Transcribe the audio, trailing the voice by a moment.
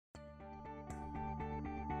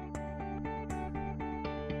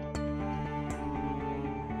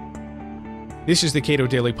This is the Cato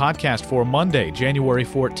Daily Podcast for Monday, January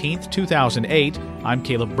 14th, 2008. I'm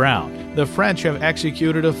Caleb Brown. The French have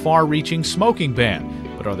executed a far-reaching smoking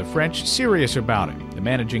ban, but are the French serious about it? The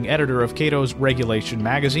managing editor of Cato's Regulation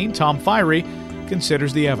magazine, Tom Fiery,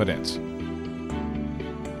 considers the evidence.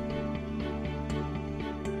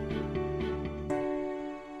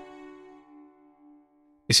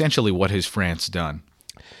 Essentially, what has France done?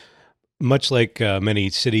 Much like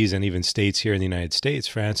many cities and even states here in the United States,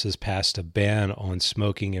 France has passed a ban on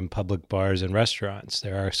smoking in public bars and restaurants.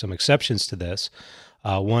 There are some exceptions to this.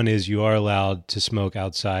 One is you are allowed to smoke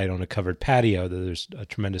outside on a covered patio. There's a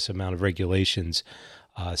tremendous amount of regulations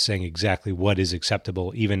saying exactly what is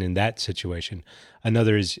acceptable, even in that situation.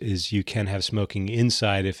 Another is you can have smoking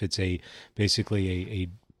inside if it's basically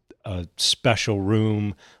a special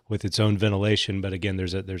room with its own ventilation, but again,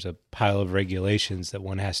 there's a pile of regulations that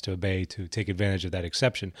one has to obey to take advantage of that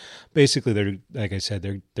exception. Basically,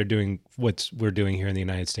 they're doing what we're doing here in the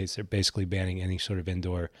United States. They're basically banning any sort of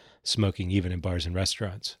indoor smoking, even in bars and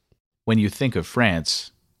restaurants. When you think of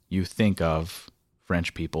France, you think of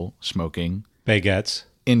French people smoking baguettes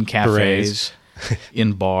in cafes,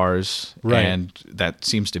 in bars, right. And that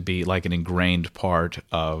seems to be like an ingrained part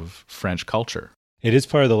of French culture. It is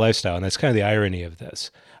part of the lifestyle, and that's kind of the irony of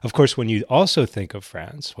this. Of course, when you also think of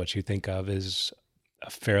France, what you think of is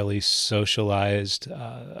a fairly socialized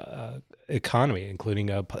economy,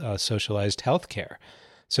 including a socialized healthcare.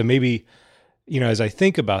 So maybe, as I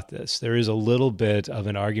think about this, there is a little bit of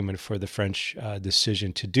an argument for the French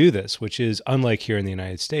decision to do this, which is unlike here in the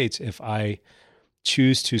United States. If I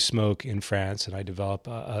choose to smoke in France and I develop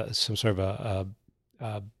some sort of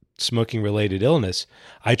a smoking-related illness,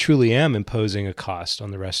 I truly am imposing a cost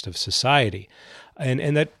on the rest of society.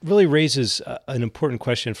 And that really raises an important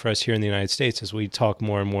question for us here in the United States as we talk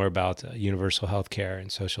more and more about universal health care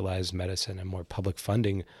and socialized medicine and more public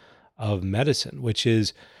funding of medicine, which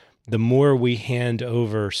is the more we hand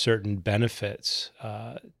over certain benefits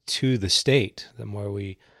to the state, the more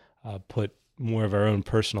we put more of our own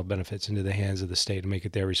personal benefits into the hands of the state and make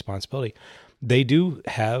it their responsibility. They do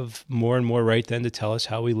have more and more right then to tell us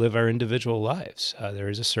how we live our individual lives. There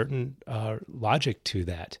is a certain logic to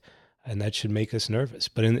that, and that should make us nervous.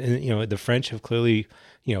 But the French have clearly,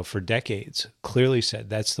 for decades, clearly said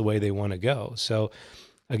that's the way they want to go. So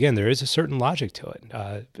again, there is a certain logic to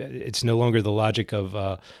it. It's no longer the logic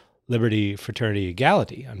of liberty, fraternity,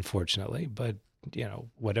 equality, unfortunately, but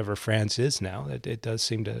whatever France is now, it does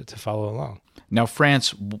seem to follow along. Now,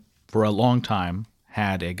 France, for a long time,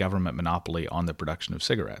 had a government monopoly on the production of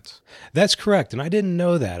cigarettes. That's correct, and I didn't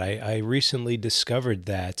know that. I recently discovered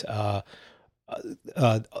that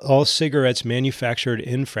all cigarettes manufactured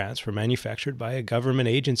in France were manufactured by a government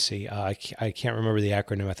agency. I can't remember the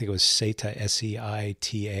acronym. I think it was SEITA,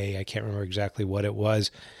 S-E-I-T-A. I can't remember exactly what it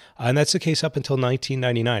was. And that's the case up until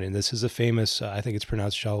 1999, and this is a famous, I think it's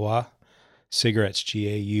pronounced Gaulois, cigarettes,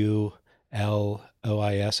 Gaulois,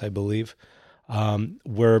 I believe.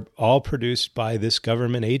 Were all produced by this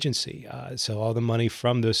government agency. So all the money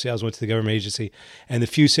from those sales went to the government agency, and the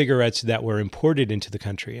few cigarettes that were imported into the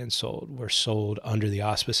country and sold were sold under the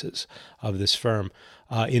auspices of this firm.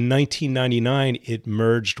 In 1999, it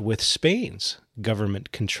merged with Spain's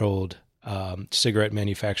government-controlled cigarette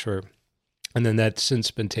manufacturer, and then that's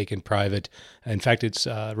since been taken private. In fact, it's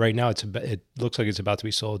right now it looks like it's about to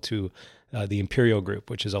be sold to the Imperial Group,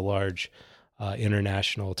 which is a large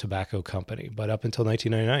international tobacco company. But up until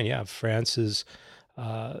 1999, France's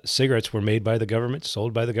cigarettes were made by the government,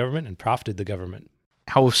 sold by the government, and profited the government.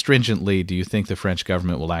 How stringently do you think the French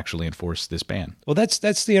government will actually enforce this ban? Well,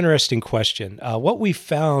 that's the interesting question. What we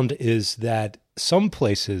found is that some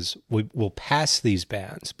places will pass these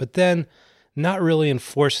bans, but then not really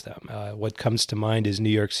enforce them. What comes to mind is New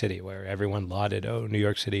York City, where everyone lauded, New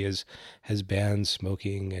York City has banned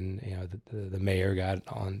smoking, and the mayor got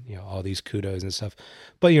on all these kudos and stuff.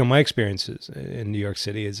 But my experiences in New York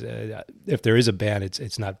City is if there is a ban,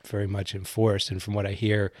 it's not very much enforced, and from what I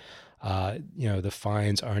hear, the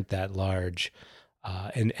fines aren't that large,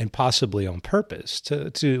 and possibly on purpose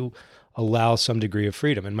to allow some degree of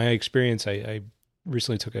freedom. In my experience, I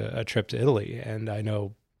recently took a trip to Italy, and I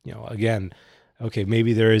know. Again, okay,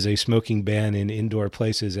 maybe there is a smoking ban in indoor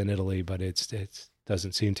places in Italy, but it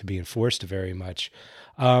doesn't seem to be enforced very much.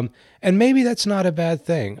 And maybe that's not a bad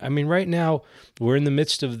thing. I mean, right now, we're in the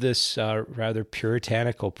midst of this rather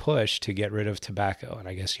puritanical push to get rid of tobacco. And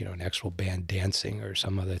I guess, next we'll ban dancing or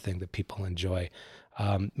some other thing that people enjoy.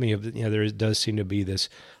 There does seem to be this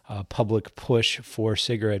public push for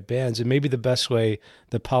cigarette bans. And maybe the best way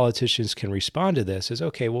the politicians can respond to this is,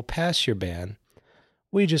 okay, we'll pass your ban.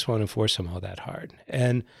 we just won't enforce them all that hard.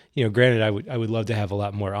 And, granted, I would love to have a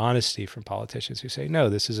lot more honesty from politicians who say, no,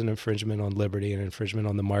 this is an infringement on liberty and infringement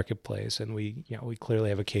on the marketplace. And we clearly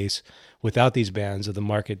have a case without these bans of the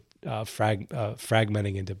market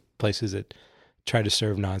fragmenting into places that try to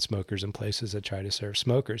serve non-smokers and places that try to serve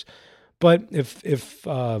smokers. But if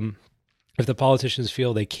the politicians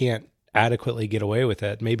feel they can't adequately get away with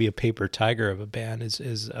it, maybe a paper tiger of a ban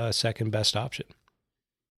is a second best option.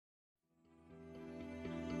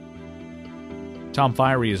 Tom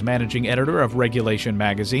Firey is managing editor of Regulation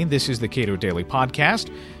Magazine. This is the Cato Daily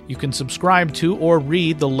Podcast. You can subscribe to or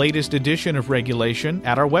read the latest edition of Regulation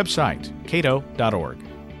at our website, cato.org.